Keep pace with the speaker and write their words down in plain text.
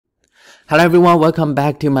Hello everyone, welcome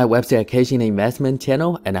back to my website education investment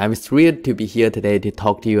channel, and I'm thrilled to be here today to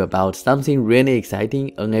talk to you about something really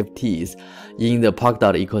exciting, NFTs in the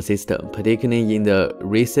Polkadot ecosystem, particularly in the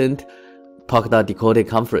recent Polkadot Decoded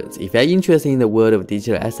conference. If you're interested in the world of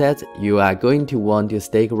digital assets, you are going to want to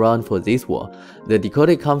stick around for this one. The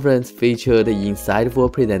Decoded conference featured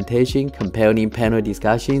insightful presentation, compelling panel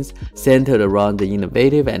discussions centered around the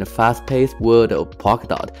innovative and fast-paced world of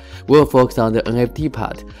Polkadot. We'll focus on the NFT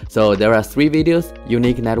part. So there are 3 videos: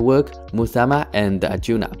 Unique Network, Moonsama, and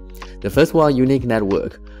Ajuna. The first one, Unique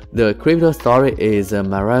Network. The crypto story is a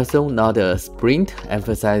marathon, not a sprint,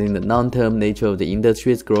 emphasizing the long-term nature of the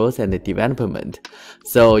industry's growth and development.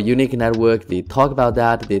 So Unique Network, they talk about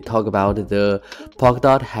that. They talk about the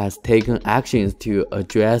Polkadot has taken actions to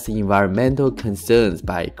address environmental concerns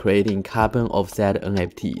by creating carbon offset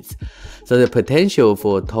NFTs. So the potential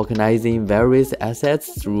for tokenizing various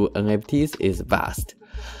assets through NFTs is vast,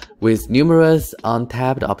 with numerous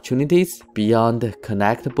untapped opportunities beyond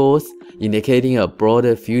connectables, indicating a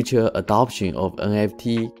broader future adoption of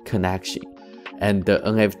NFT connection and the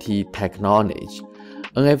NFT technology.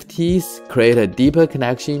 NFTs create a deeper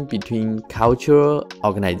connection between cultural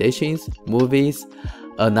organizations, movies,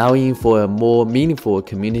 allowing for a more meaningful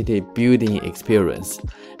community building experience.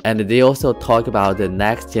 And they also talk about the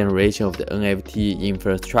next generation of the NFT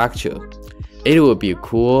infrastructure. It will be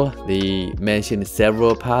cool. They mentioned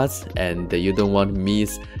several parts, and you don't want to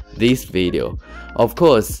miss this video. Of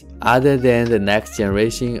course, other than the next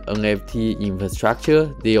generation NFT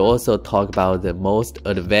infrastructure, they also talk about the most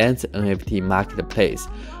advanced NFT marketplace,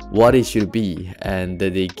 what it should be, and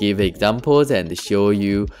they give examples and show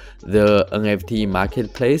you the NFT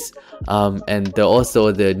marketplace, and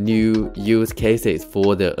also the new use cases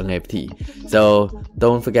for the NFT. So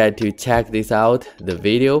don't forget to check this out. The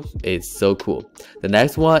video is so cool. The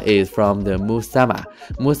next one is from the Moonsama.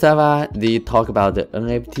 Moonsama, they talk about the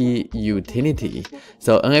NFT utility.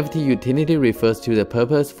 So NFT utility refers to the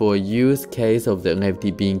purpose for use case of the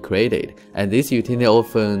NFT being created, and this utility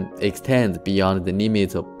often extends beyond the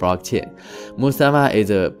limits of blockchain. Moonsama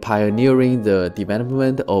is pioneering the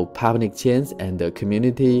development of public chains and the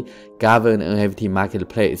community-governed NFT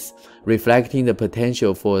marketplace, reflecting the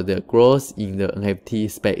potential for the growth in the NFT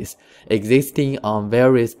space, existing on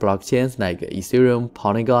various blockchains like Ethereum,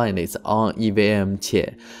 Polygon, and its own EVM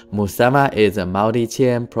chain. Moonsama is a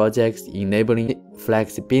multi-chain project enabling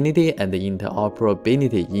flexibility and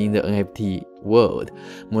interoperability in the NFT world.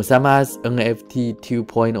 Moonsama's NFT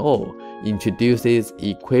 2.0 introduces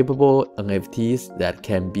equitable NFTs that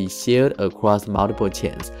can be shared across multiple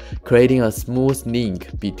chains, creating a smooth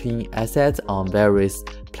link between assets on various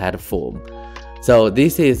platforms. So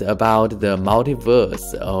this is about the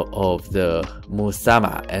multiverse of the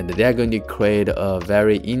Moonsama, and they are going to create a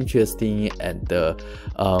very interesting and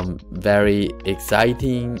very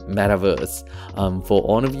exciting metaverse. For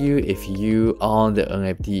all of you, if you own the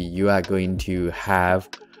NFT, you are going to have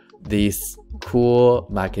this cool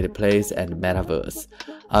marketplace and metaverse.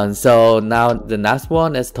 So now the next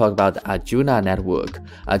one, let's talk about the Ajuna network.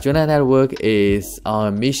 Ajuna network is on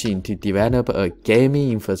a mission to develop a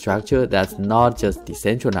gaming infrastructure that's not just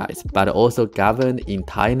decentralized, but also governed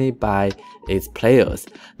entirely by its players,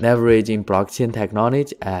 leveraging blockchain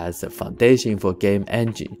technology as a foundation for game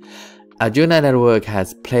engine. Ajuna Network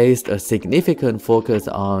has placed a significant focus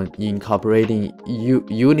on incorporating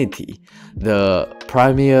Unity, the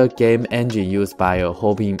premier game engine used by a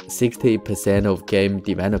whopping 60% of game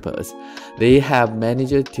developers. They have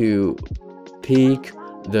managed to pique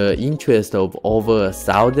the interest of over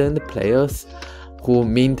 1,000 players who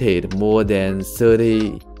minted more than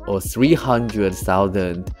 30 or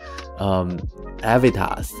 300,000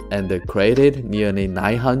 avatars and created nearly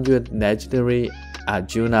 900 legendary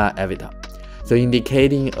Ajuna avatar, so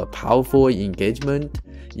indicating a powerful engagement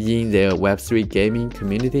in their Web3 gaming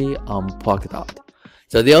community on Polkadot.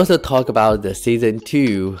 So they also talk about the season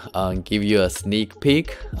 2, give you a sneak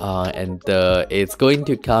peek, and it's going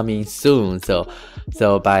to come in soon. So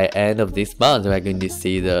by end of this month, we're going to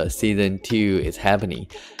see the season 2 is happening.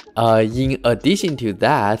 In addition to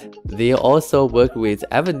that, they also work with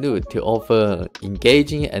Avenue to offer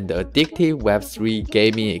engaging and addictive Web3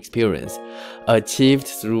 gaming experience, achieved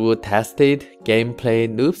through tested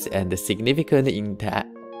gameplay loops and significant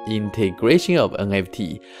integration of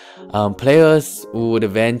NFT. Players would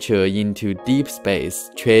venture into deep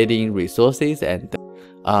space, trading resources, and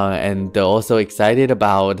also excited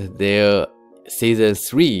about their Season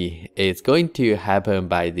 3 is going to happen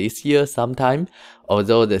by this year sometime,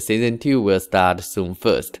 although the Season 2 will start soon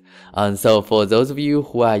first. So for those of you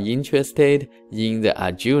who are interested in the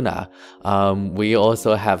Ajuna, we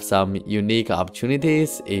also have some unique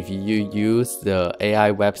opportunities. If you use the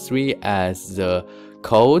AI Web3 as the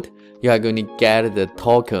code, you are going to get the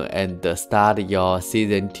token and start your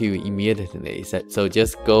Season 2 immediately. So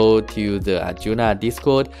just go to the Ajuna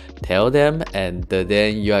Discord, tell them, and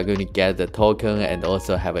then you are going to get the token and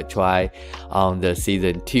also have a try on the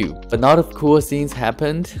Season 2. A lot of cool things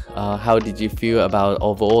happened. How did you feel about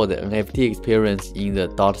overall the NFT experience in the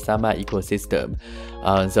Moonsama ecosystem?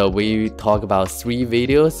 So we talk about 3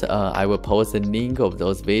 videos. I will post a link of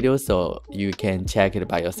those videos so you can check it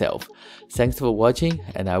by yourself. Thanks for watching,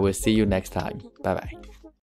 and I will see you next time. Bye bye.